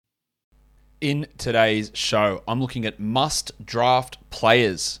In today's show, I'm looking at must-draft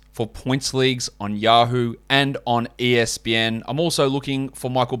players for points leagues on Yahoo and on ESPN. I'm also looking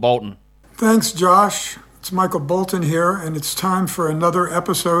for Michael Bolton. Thanks, Josh. It's Michael Bolton here, and it's time for another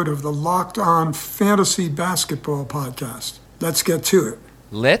episode of the Locked On Fantasy Basketball Podcast. Let's get to it.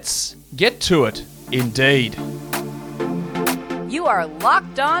 Let's get to it, indeed. You are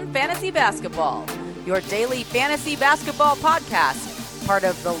Locked On Fantasy Basketball, your daily fantasy basketball podcast, part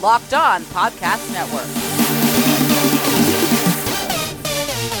of the Locked On Podcast Network.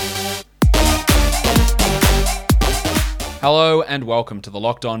 Hello and welcome to the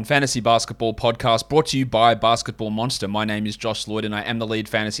Locked On Fantasy Basketball Podcast, brought to you by Basketball Monster. My name is Josh Lloyd and I am the lead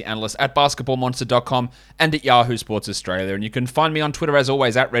fantasy analyst at basketballmonster.com and at Yahoo Sports Australia. And you can find me on Twitter as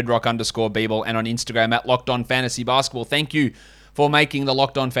always at redrock_Beeble and on Instagram at Locked On Fantasy Basketball. Thank you for making the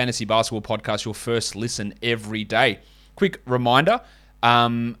Locked On Fantasy Basketball Podcast your first listen every day. Quick reminder,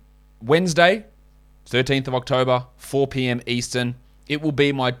 Wednesday, 13th of October, 4 p.m. Eastern, it will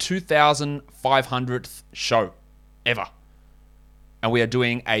be my 2,500th show ever. And we are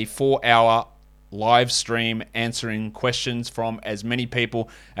doing a 4-hour live stream answering questions from as many people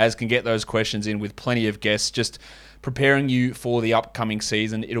as can get those questions in, with plenty of guests, just preparing you for the upcoming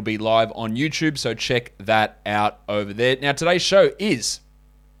season. It'll be live on YouTube, so check that out over there. Now, today's show is,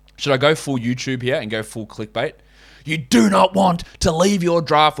 should I go full YouTube here and go full clickbait? You do not want to leave your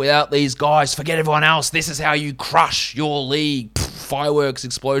draft without these guys. Forget everyone else. This is how you crush your league. Fireworks,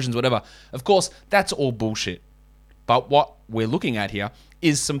 explosions, whatever. Of course, that's all bullshit. But what we're looking at here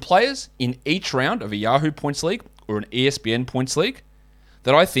is some players in each round of a Yahoo Points League or an ESPN Points League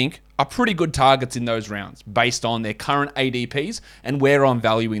that I think are pretty good targets in those rounds based on their current ADPs and where I'm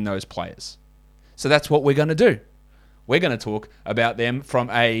valuing those players. So that's what we're going to do. We're going to talk about them from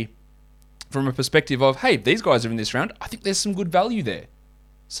a perspective of, hey, these guys are in this round. I think there's some good value there.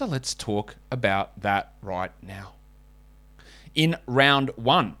 So let's talk about that right now. In round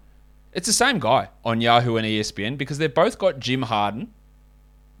one, it's the same guy on Yahoo and ESPN because they've both got Jim Harden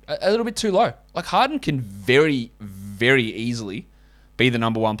a little bit too low. Like, Harden can very, very easily be the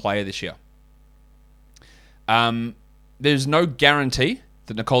number one player this year. There's no guarantee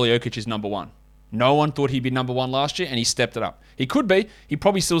that Nikola Jokic is number one. No one thought he'd be number one last year, and he stepped it up. He could be. He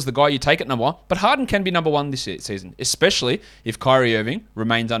probably still is the guy you take at number one, but Harden can be number one this season, especially if Kyrie Irving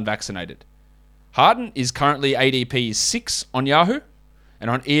remains unvaccinated. Harden is currently ADP is 6 on Yahoo, and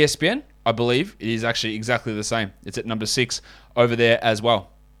on ESPN, I believe it is actually exactly the same. It's at number 6 over there as well.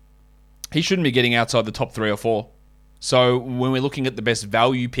 He shouldn't be getting outside the top 3 or 4. So when we're looking at the best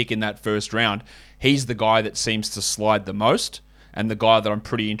value pick in that first round, he's the guy that seems to slide the most, and the guy that I'm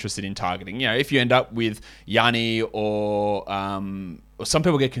pretty interested in targeting. You know, if you end up with Yanni or some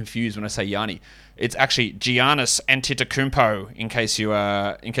people get confused when I say Yanni. It's actually Giannis Antetokounmpo, in case you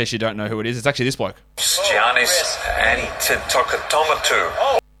don't know who it is. It's actually this bloke. Giannis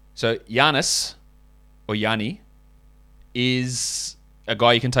Antetokounmpo. So Giannis, or Yanni, is a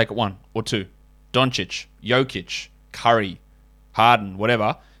guy you can take at 1 or 2. Doncic, Jokic, Curry, Harden,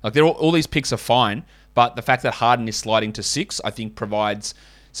 whatever. Like, all these picks are fine. But the fact that Harden is sliding to 6, I think, provides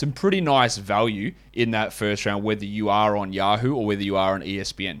some pretty nice value in that first round, whether you are on Yahoo or whether you are on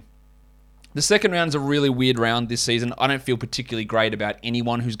ESPN. The second round is a really weird round this season. I don't feel particularly great about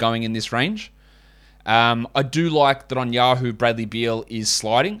anyone who's going in this range. I do like that on Yahoo, Bradley Beal is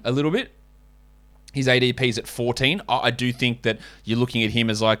sliding a little bit. His ADP is at 14. I do think that you're looking at him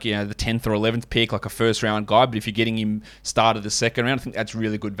as like, you know, the 10th or 11th pick, like a first round guy. But if you're getting him started the second round, I think that's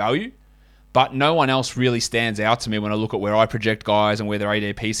really good value. But no one else really stands out to me when I look at where I project guys and where their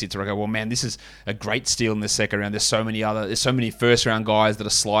ADP sits. Where I go, well, man, this is a great steal in the second round. There's so many first round guys that are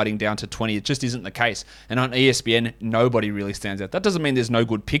sliding down to 20. It just isn't the case. And on ESPN, nobody really stands out. That doesn't mean there's no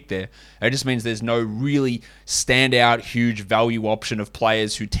good pick there. It just means there's no really standout, huge value option of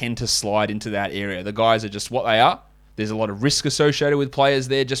players who tend to slide into that area. The guys are just what they are. There's a lot of risk associated with players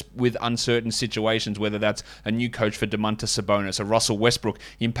there, just with uncertain situations, whether that's a new coach for Domantas Sabonis, a Russell Westbrook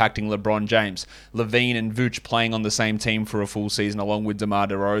impacting LeBron James, Levine and Vooch playing on the same team for a full season along with DeMar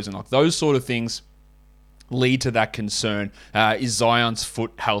DeRozan. Like, those sort of things lead to that concern. Is Zion's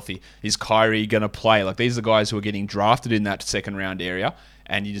foot healthy? Is Kyrie going to play? Like, these are the guys who are getting drafted in that second round area,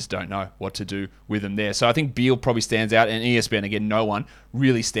 and you just don't know what to do with them there. So I think Beal probably stands out, and ESPN, again, no one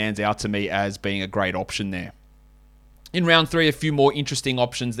really stands out to me as being a great option there. In round 3, a few more interesting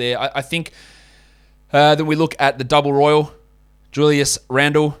options there. I think that we look at the double royal, Julius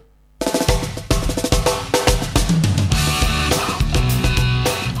Randle.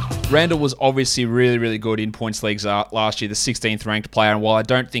 Randle was obviously really, really good in points leagues last year, the 16th ranked player. And while I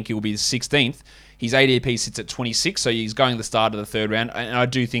don't think he will be the 16th, His ADP sits at 26, so he's going to the start of the third round, and I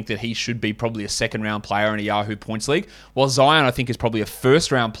do think that he should be probably a second-round player in a Yahoo Points League, while Zion, I think, is probably a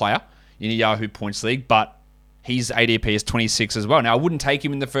first-round player in a Yahoo Points League, but his ADP is 26 as well. Now, I wouldn't take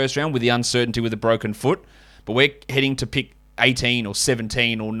him in the first round with the uncertainty with a broken foot, but we're heading to pick 18 or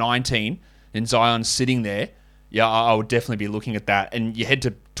 17 or 19, and Zion's sitting there. Yeah, I would definitely be looking at that. And you head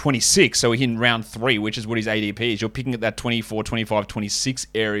to 26, so we're in round 3, which is what his ADP is. You're picking at that 24, 25, 26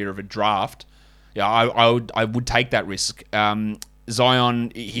 area of a draft. Yeah, I would take that risk.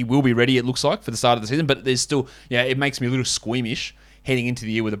 Zion, he will be ready, it looks like, for the start of the season, but there's still, it makes me a little squeamish heading into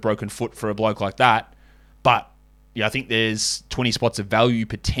the year with a broken foot for a bloke like that. But, I think there's 20 spots of value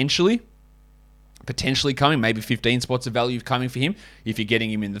potentially coming, maybe 15 spots of value coming for him if you're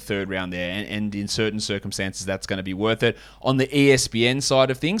getting him in the third round there. And in certain circumstances, that's going to be worth it. On the ESPN side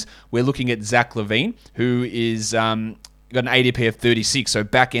of things, we're looking at Zach LaVine, who is got an ADP of 36, so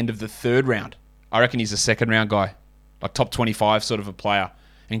back end of the third round. I reckon he's a second round guy, like top 25 sort of a player.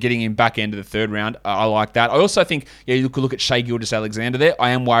 And getting him back end of the third round, I like that. I also think, you could look at Shai Gilgeous-Alexander there. I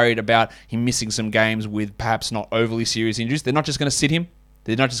am worried about him missing some games with perhaps not overly serious injuries. They're not just going to sit him.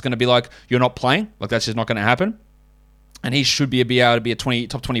 They're not just going to be like, you're not playing. Like, that's just not going to happen. And he should be able to be a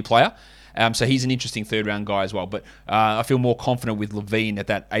top 20 player. So he's an interesting third-round guy as well. But I feel more confident with LaVine at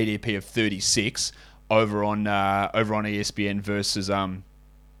that ADP of 36 over on ESPN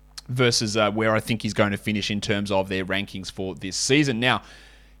versus where I think he's going to finish in terms of their rankings for this season. Now,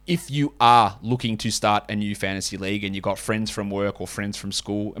 if you are looking to start a new fantasy league and you've got friends from work or friends from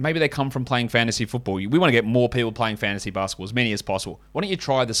school, and maybe they come from playing fantasy football, we want to get more people playing fantasy basketball, as many as possible. Why don't you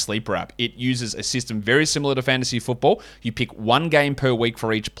try the Sleeper app? It uses a system very similar to fantasy football. You pick one game per week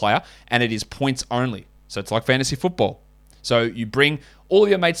for each player, and it is points only. So it's like fantasy football. So you bring all of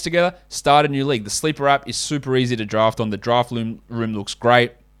your mates together, start a new league. The Sleeper app is super easy to draft on. The draft room looks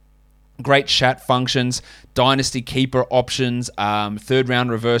great. Great chat functions, dynasty keeper options, third round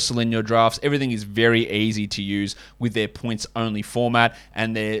reversal in your drafts. Everything is very easy to use with their points only format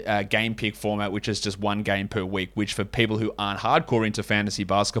and their game pick format, which is just one game per week, which for people who aren't hardcore into fantasy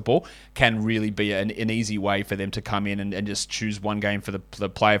basketball can really be an easy way for them to come in and just choose one game for the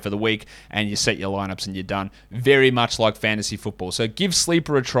player for the week, and you set your lineups and you're done. Very much like fantasy football. So give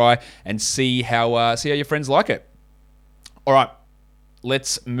Sleeper a try and see how your friends like it. All right.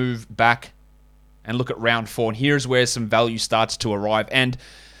 Let's move back and look at round 4. And here's where some value starts to arrive. And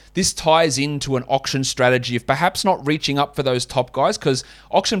this ties into an auction strategy of perhaps not reaching up for those top guys, because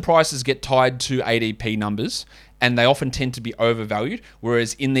auction prices get tied to ADP numbers and they often tend to be overvalued.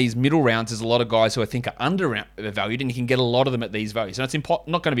 Whereas in these middle rounds, there's a lot of guys who I think are undervalued, and you can get a lot of them at these values. And it's not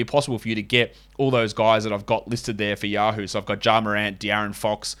going to be possible for you to get all those guys that I've got listed there for Yahoo. So I've got Ja Morant, De'Aaron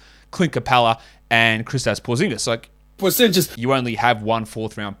Fox, Clint Capella, and Kristaps Porzingis. You only have one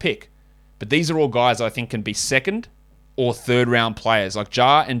fourth-round pick. But these are all guys I think can be second or third-round players. Like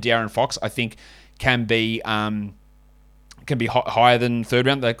Ja and De'Aaron Fox, I think can be higher than third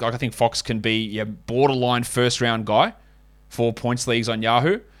round. Like I think Fox can be borderline first-round guy for points leagues on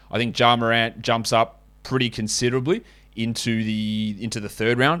Yahoo. I think Ja Morant jumps up pretty considerably into the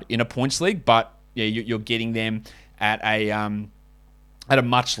third round in a points league. But you're getting them at a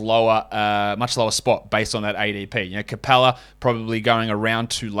much lower spot based on that ADP. Capella probably going around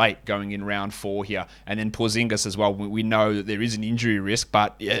too late, going in round 4 here, and then Porzingis as well. We know that there is an injury risk,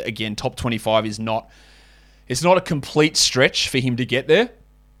 but again, top 25 is not. It's not a complete stretch for him to get there.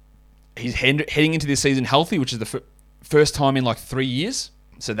 He's heading into this season healthy, which is the first time in like 3 years,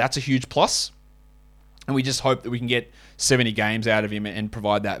 so that's a huge plus. And we just hope that we can get 70 games out of him and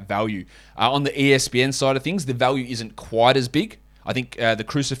provide that value. On the ESPN side of things, the value isn't quite as big. I think the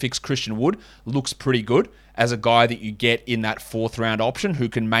Crucifix Christian Wood looks pretty good as a guy that you get in that fourth round option who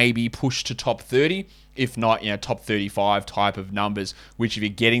can maybe push to top 30, if not, top 35 type of numbers, which if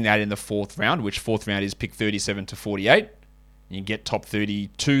you're getting that in the fourth round, which fourth round is pick 37 to 48, you get top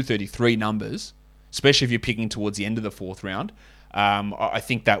 32, 33 numbers, especially if you're picking towards the end of the fourth round. I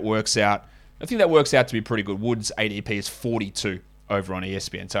think that works out. I think that works out to be pretty good. Wood's ADP is 42 over on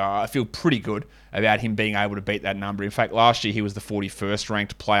ESPN. So I feel pretty good about him being able to beat that number. In fact, last year he was the 41st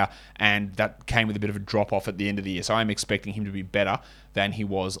ranked player, and that came with a bit of a drop-off at the end of the year. So I'm expecting him to be better than he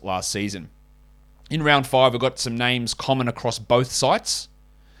was last season. In round 5, we've got some names common across both sites.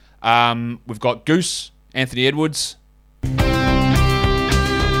 We've got Goose, Anthony Edwards.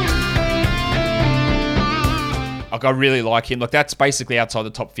 I really like him. Look, that's basically outside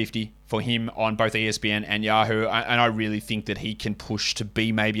the top 50 for him on both ESPN and Yahoo, and I really think that he can push to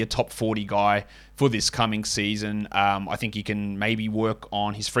be maybe a top 40 guy for this coming season. I think he can maybe work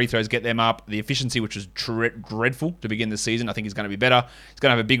on his free throws, get them up. The efficiency, which was dreadful to begin the season, I think he's going to be better. He's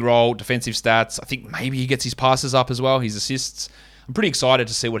going to have a big role, defensive stats. I think maybe he gets his passes up as well, his assists. I'm pretty excited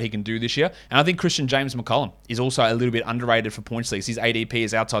to see what he can do this year. And I think Christian James McCollum is also a little bit underrated for points leagues. His ADP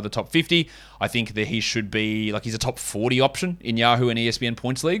is outside the top 50. I think that he should be, he's a top 40 option in Yahoo and ESPN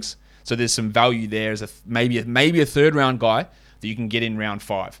points leagues. So there's some value there as maybe a third round guy that you can get in round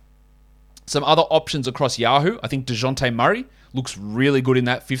 5. Some other options across Yahoo. I think DeJounte Murray looks really good in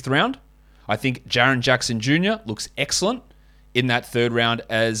that 5th round. I think Jaren Jackson Jr. looks excellent in that 3rd round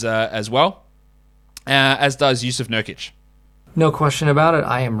as well, as does Yusuf Nurkic. No question about it.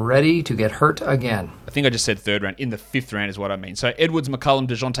 I am ready to get hurt again. I think I just said 3rd round. In the 5th round is what I mean. So Edwards, McCollum,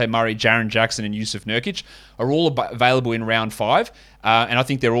 DeJounte Murray, Jaren Jackson, and Yusuf Nurkic are all available in round 5. And I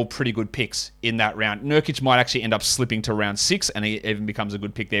think they're all pretty good picks in that round. Nurkic might actually end up slipping to round 6, and he even becomes a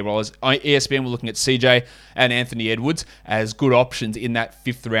good pick there. Whereas ESPN, we're looking at CJ and Anthony Edwards as good options in that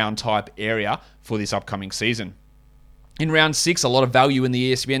 5th round type area for this upcoming season. In round 6, a lot of value in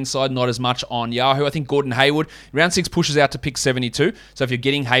the ESPN side, not as much on Yahoo. I think Gordon Hayward, round 6 pushes out to pick 72. So if you're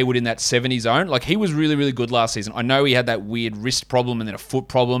getting Hayward in that 70 zone, he was really, really good last season. I know he had that weird wrist problem and then a foot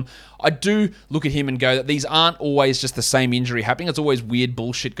problem. I do look at him and go that these aren't always just the same injury happening. It's always weird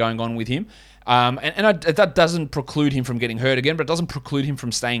bullshit going on with him. That doesn't preclude him from getting hurt again, but it doesn't preclude him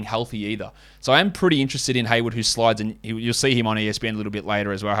from staying healthy either. So I am pretty interested in Hayward, who slides, and you'll see him on ESPN a little bit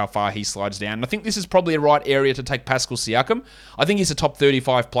later as well, how far he slides down. And I think this is probably a right area to take Pascal Siakam. I think he's a top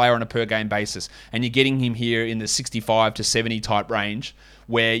 35 player on a per-game basis, and you're getting him here in the 65 to 70 type range,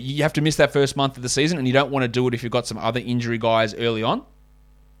 where you have to miss that first month of the season, and you don't want to do it if you've got some other injury guys early on.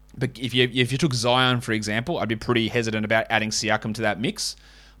 But if you took Zion, for example, I'd be pretty hesitant about adding Siakam to that mix.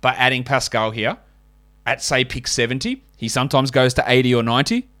 But adding Pascal here at, say, pick 70, he sometimes goes to 80 or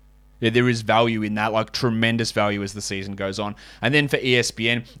 90. Yeah, there is value in that, tremendous value as the season goes on. And then for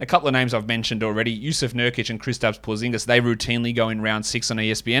ESPN, a couple of names I've mentioned already, Yusuf Nurkic and Kristaps Porzingis, they routinely go in round 6 on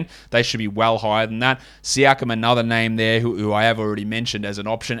ESPN. They should be well higher than that. Siakam, another name there who I have already mentioned as an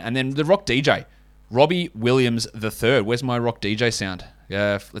option. And then the Rock DJ, Robbie Williams III. Where's my Rock DJ sound?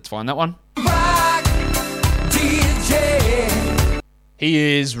 Let's find that one. Rock DJ.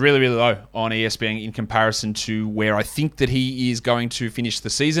 He is really, really low on ESPN in comparison to where I think that he is going to finish the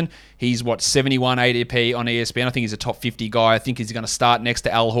season. He's, 71 ADP on ESPN. I think he's a top 50 guy. I think he's going to start next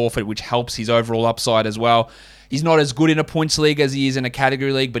to Al Horford, which helps his overall upside as well. He's not as good in a points league as he is in a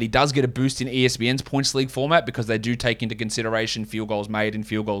category league, but he does get a boost in ESPN's points league format because they do take into consideration field goals made and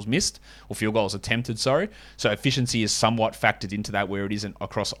field goals missed, or field goals attempted, sorry. So efficiency is somewhat factored into that where it isn't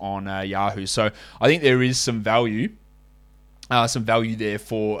across on Yahoo. So I think there is some value there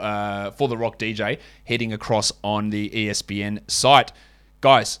for the Rock DJ heading across on the ESPN site.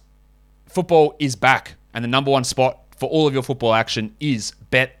 Guys, football is back, and the number one spot for all of your football action is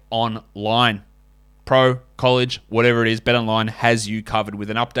Bet Online. Pro, college, whatever it is, Bet Online has you covered with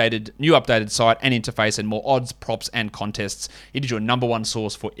an new updated site and interface and more odds, props, and contests. It is your number one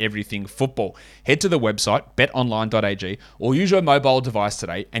source for everything football. Head to the website, betonline.ag, or use your mobile device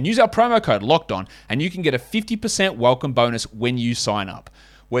today and use our promo code LOCKEDON, and you can get a 50% welcome bonus when you sign up.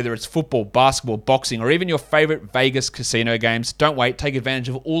 Whether it's football, basketball, boxing, or even your favorite Vegas casino games, don't wait. Take advantage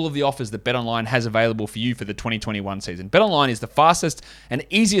of all of the offers that BetOnline has available for you for the 2021 season. BetOnline is the fastest and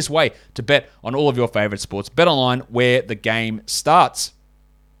easiest way to bet on all of your favorite sports. BetOnline, where the game starts.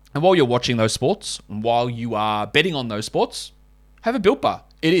 And while you're watching those sports, and while you are betting on those sports, have a Built Bar.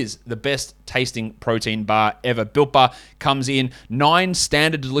 It is the best tasting protein bar ever. Built Bar comes in 9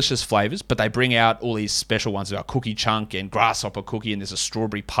 standard delicious flavors, but they bring out all these special ones. They've got cookie chunk and grasshopper cookie, and there's a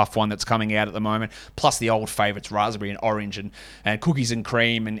strawberry puff one that's coming out at the moment, plus the old favorites, raspberry and orange, and cookies and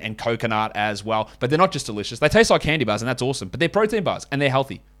cream and coconut as well. But they're not just delicious. They taste like candy bars, and that's awesome. But they're protein bars, and they're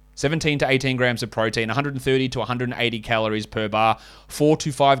healthy. 17 to 18 grams of protein, 130 to 180 calories per bar, 4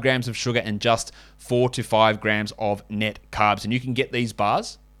 to 5 grams of sugar, and just 4 to 5 grams of net carbs. And you can get these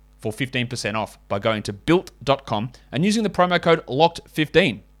bars for 15% off by going to built.com and using the promo code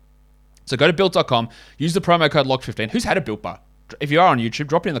LOCKED15. So go to built.com, use the promo code LOCKED15. Who's had a Built Bar? If you are on YouTube,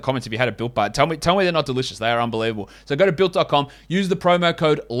 drop it in the comments if you had a Built Bar. Tell me they're not delicious. They are unbelievable. So go to built.com, use the promo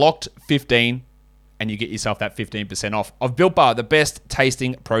code LOCKED15, and you get yourself that 15% off of Built Bar, the best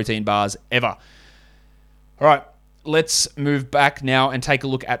tasting protein bars ever. All right, let's move back now and take a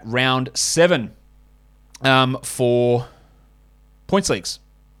look at round 7 for points leagues.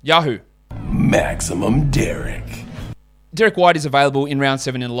 Yahoo. Maximum Derek. Derek White is available in round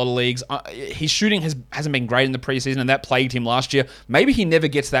 7 in a lot of leagues. His shooting hasn't been great in the preseason, and that plagued him last year. Maybe he never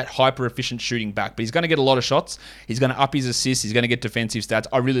gets that hyper-efficient shooting back, but he's going to get a lot of shots. He's going to up his assists. He's going to get defensive stats.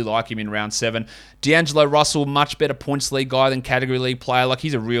 I really like him in round 7. D'Angelo Russell, much better points league guy than category league player. Like,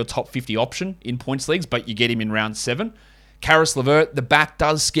 he's a real top 50 option in points leagues, but you get him in round 7. Karis LeVert, the back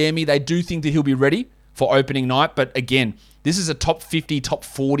does scare me. They do think that he'll be ready for opening night, but again, this is a top 50, top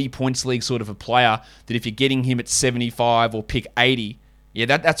 40 points league sort of a player that if you're getting him at 75 or pick 80,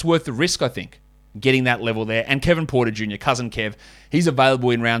 that's worth the risk, I think, getting that level there. And Kevin Porter Jr., cousin Kev, he's available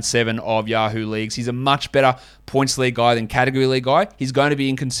in round 7 of Yahoo leagues. He's a much better points league guy than category league guy. He's going to be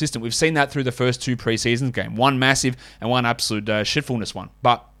inconsistent. We've seen that through the first 2 preseasons game. One massive and one absolute shitfulness one.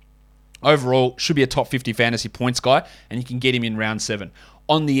 But overall, should be a top 50 fantasy points guy, and you can get him in round 7.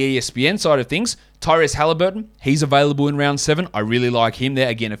 On the ESPN side of things, Tyrese Halliburton, he's available in round 7. I really like him there.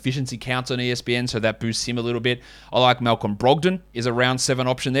 Again, efficiency counts on ESPN, so that boosts him a little bit. I like Malcolm Brogdon is a round 7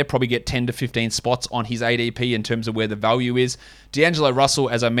 option there. Probably get 10 to 15 spots on his ADP in terms of where the value is. D'Angelo Russell,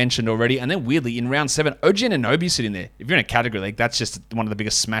 as I mentioned already. And then weirdly, in round 7, OG Anunoby sitting there. If you're in a category league, that's just one of the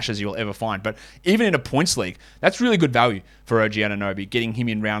biggest smashes you'll ever find. But even in a points league, that's really good value for OG Anunoby, getting him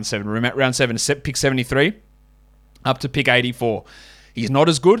in round 7. Remember, round 7, pick 73 up to pick 84. He's not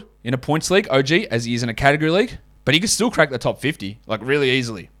as good in a points league, OG, as he is in a category league, but he can still crack the top 50, like really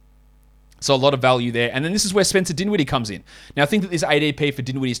easily. So a lot of value there. And then this is where Spencer Dinwiddie comes in. Now, I think that this ADP for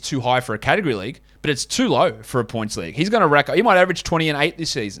Dinwiddie is too high for a category league, but it's too low for a points league. He's going to rack up. He might average 20 and 8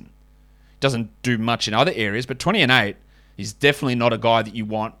 this season. Doesn't do much in other areas, but 20 and 8 is definitely not a guy that you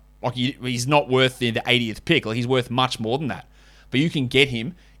want. Like, he's not worth the 80th pick. Like, he's worth much more than that. But you can get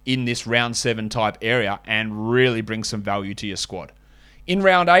him in this round 7 type area and really bring some value to your squad. In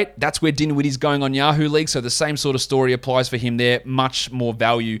round 8, that's where Dinwiddie's going on Yahoo League, so the same sort of story applies for him there. Much more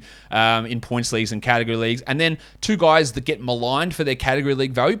value in points leagues and category leagues. And then 2 guys that get maligned for their category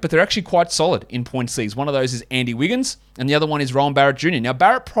league value, but they're actually quite solid in points leagues. One of those is Andy Wiggins, and the other one is Rowan Barrett Jr. Now,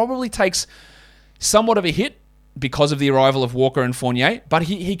 Barrett probably takes somewhat of a hit because of the arrival of Walker and Fournier, but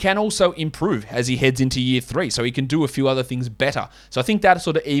he can also improve as he heads into year 3, so he can do a few other things better. So I think that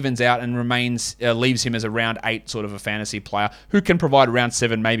sort of evens out and leaves him as a round 8 sort of a fantasy player who can provide round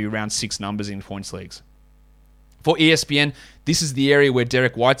 7, maybe round 6 numbers in points leagues. For ESPN, this is the area where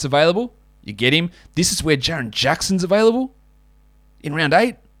Derek White's available. You get him. This is where Jaren Jackson's available in round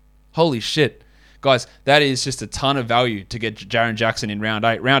 8. Holy shit. Guys, that is just a ton of value to get Jaren Jackson in round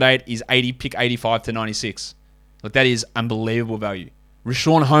 8. Round 8 is pick 85 to 96. Like, that is unbelievable value.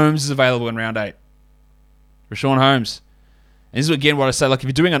 Richaun Holmes is available in round 8. Richaun Holmes. And this is, again, what I say. Like, if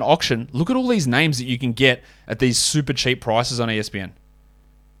you're doing an auction, look at all these names that you can get at these super cheap prices on ESPN.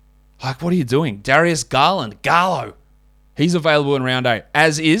 Like, what are you doing? Darius Garland. Garlo. He's available in round 8.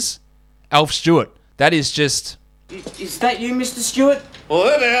 As is Alf Stewart. That is just... Is that you, Mr. Stewart?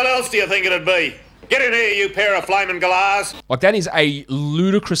 Well, who the hell else do you think it'd be? Get in here, you pair of flaming galahs. Like, that is a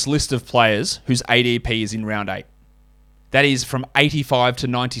ludicrous list of players whose ADP is in round 8. That is from 85 to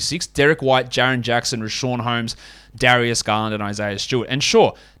 96. Derek White, Jaren Jackson, Richaun Holmes, Darius Garland, and Isaiah Stewart. And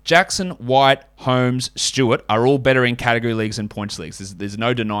sure, Jackson, White, Holmes, Stewart are all better in category leagues and points leagues. There's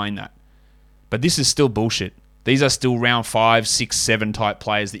no denying that. But this is still bullshit. These are still round 5, 6, 7 type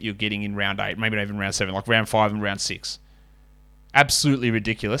players that you're getting in round 8. Maybe not even round 7, like round 5 and round 6. Absolutely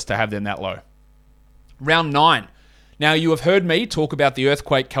ridiculous to have them that low. Round 9. Now, you have heard me talk about the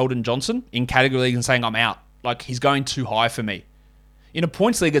earthquake Keldon Johnson in category league and saying I'm out. Like, he's going too high for me. In a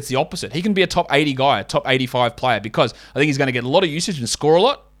points league, it's the opposite. He can be a top 80 guy, a top 85 player, because I think he's going to get a lot of usage and score a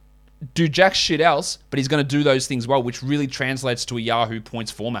lot, do jack shit else, but he's going to do those things well, which really translates to a Yahoo points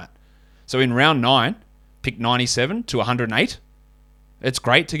format. So in round 9, pick 97 to 108. It's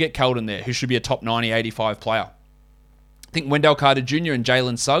great to get Keldon there, who should be a top 90, 85 player. I think Wendell Carter Jr. and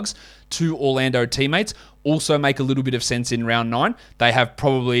Jalen Suggs, 2 Orlando teammates, also make a little bit of sense in round 9. They have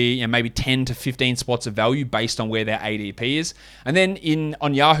probably maybe 10 to 15 spots of value based on where their ADP is. And then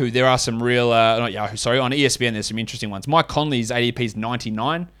on Yahoo, there are some real, on ESPN, there's some interesting ones. Mike Conley's ADP is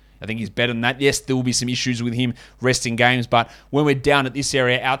 99. I think he's better than that. Yes, there will be some issues with him resting games, but when we're down at this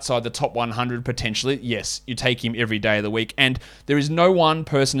area outside the top 100 potentially, yes, you take him every day of the week. And there is no one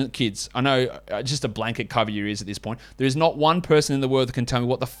person, kids, I know, just a blanket cover your ears at this point. There is not one person in the world that can tell me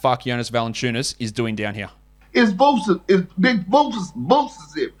what the fuck Jonas Valanciunas is doing down here. It's Big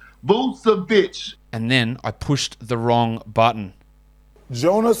Vucevic. And then I pushed the wrong button.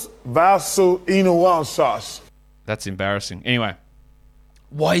 Jonas Valanciunas. That's embarrassing. Anyway.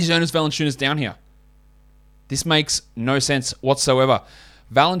 Why is Jonas Valanciunas down here? This makes no sense whatsoever.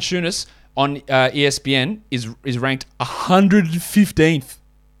 Valanciunas on ESPN is ranked 115th.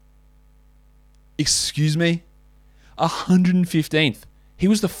 Excuse me? 115th. He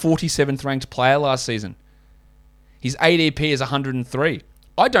was the 47th ranked player last season. His ADP is 103.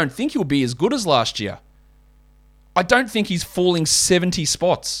 I don't think he'll be as good as last year. I don't think he's falling 70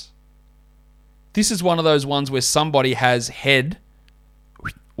 spots. This is one of those ones where somebody has head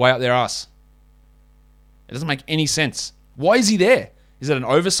way up their ass. It doesn't make any sense. Why is he there? Is it an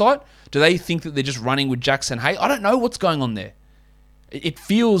oversight? Do they think that they're just running with Jackson Hay? I don't know what's going on there. It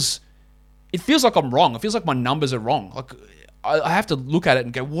feels like I'm wrong. It feels like my numbers are wrong. Like I have to look at it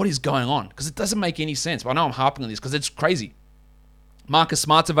and go, what is going on? Because it doesn't make any sense. But I know I'm harping on this because it's crazy. Marcus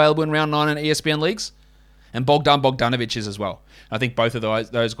Smart's available in round 9 in ESPN leagues. And Bogdan Bogdanovic is as well. I think both of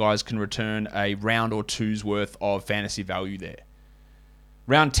those guys can return a round or two's worth of fantasy value there.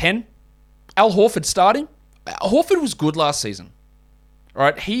 Round 10, Al Horford starting. Horford was good last season. All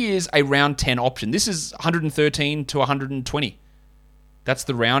right, he is a round 10 option. This is 113 to 120. That's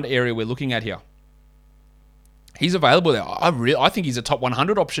the round area we're looking at here. He's available there. I think he's a top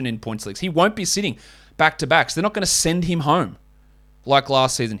 100 option in points leagues. He won't be sitting back-to-backs. They're not going to send him home like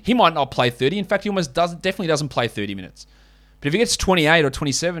last season. He might not play 30. In fact, he definitely doesn't play 30 minutes. But if he gets 28 or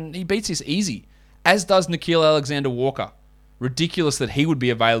 27, he beats this easy, as does Nickeil Alexander-Walker. Ridiculous that he would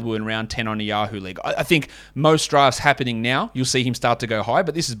be available in round 10 on a Yahoo League. I think most drafts happening now, you'll see him start to go high,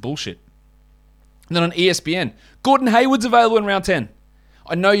 but this is bullshit. And then on ESPN, Gordon Hayward's available in round 10.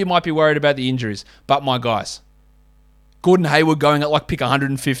 I know you might be worried about the injuries, but my guys, Gordon Hayward going at like pick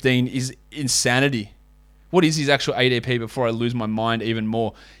 115 is insanity. What is his actual ADP before I lose my mind even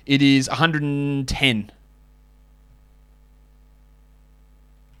more? It is 110.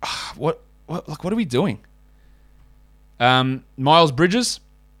 What are we doing? Miles Bridges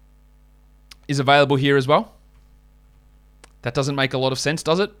is available here as well. That doesn't make a lot of sense,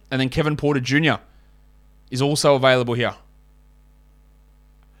 does it? And then Kevin Porter Jr. is also available here.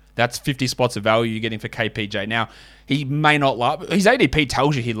 That's 50 spots of value you're getting for KPJ. Now, he may not last. His ADP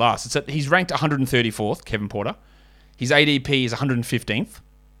tells you he lasts. He's ranked 134th, Kevin Porter. His ADP is 115th.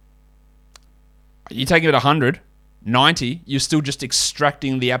 You're taking it 100, 90, you're still just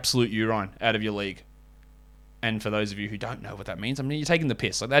extracting the absolute urine out of your league. And for those of you who don't know what that means, I mean, you're taking the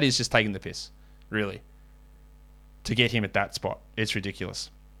piss. Like, that is just taking the piss, really, to get him at that spot. It's ridiculous.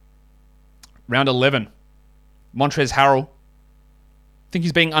 Round 11, Montrezl Harrell. I think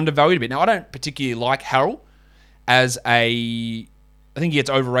he's being undervalued a bit. Now, I don't particularly like Harrell as I think he gets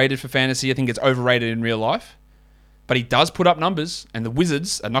overrated for fantasy. I think he gets overrated in real life. But he does put up numbers, and the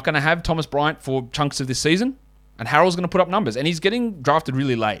Wizards are not going to have Thomas Bryant for chunks of this season, and Harrell's going to put up numbers, and he's getting drafted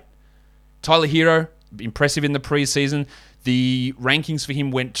really late. Tyler Hero, impressive in the preseason. The rankings for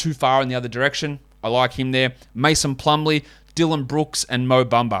him went too far in the other direction. I like him there. Mason Plumlee, Dylan Brooks, and Mo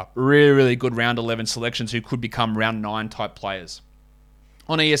Bamba. Really, really good round 11 selections who could become round 9 type players.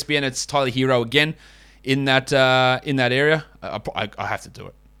 On ESPN, it's Tyler Hero again in that area. I have to do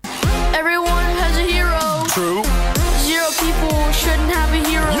it. Everyone has a hero. True. 0 people shouldn't have a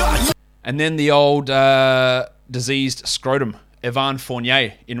hero. Yeah. And then the old diseased scrotum, Evan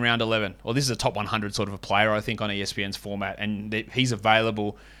Fournier in round 11. Well, this is a top 100 sort of a player, I think, on ESPN's format. And he's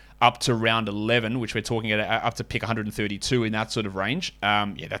available up to round 11, which we're talking about up to pick 132 in that sort of range.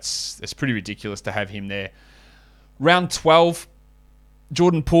 That's pretty ridiculous to have him there. Round 12,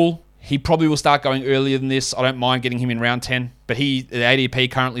 Jordan Poole. He probably will start going earlier than this. I don't mind getting him in round 10, but the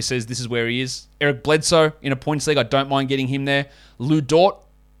ADP currently says this is where he is. Eric Bledsoe in a points league, I don't mind getting him there. Lou Dort,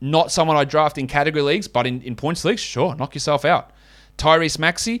 not someone I draft in category leagues, but in points leagues, sure, knock yourself out. Tyrese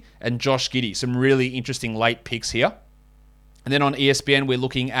Maxey and Josh Giddey, some really interesting late picks here. And then on ESPN, we're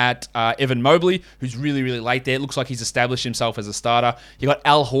looking at Evan Mobley, who's really, really late there. It looks like he's established himself as a starter. You got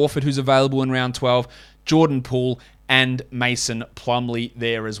Al Horford, who's available in round 12, Jordan Poole, and Mason Plumlee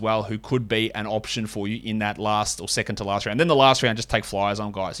there as well, who could be an option for you in that last or second to last round. Then the last round, just take flyers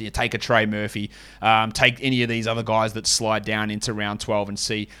on guys. So you take a Trey Murphy, take any of these other guys that slide down into round 12 and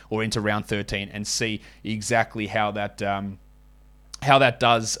see, or into round 13 and see exactly how that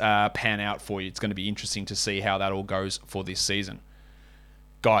does pan out for you. It's going to be interesting to see how that all goes for this season.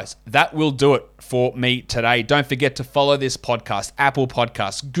 Guys, that will do it for me today. Don't forget to follow this podcast, Apple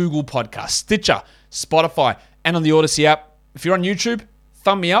Podcasts, Google Podcasts, Stitcher, Spotify, and on the Odyssey app. If you're on YouTube,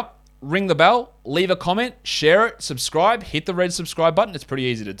 thumb me up, ring the bell, leave a comment, share it, subscribe, hit the red subscribe button. It's pretty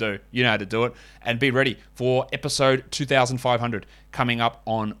easy to do. You know how to do it. And be ready for episode 2500 coming up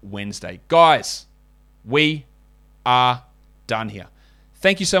on Wednesday. Guys, we are done here.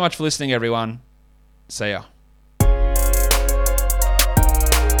 Thank you so much for listening, everyone. See ya.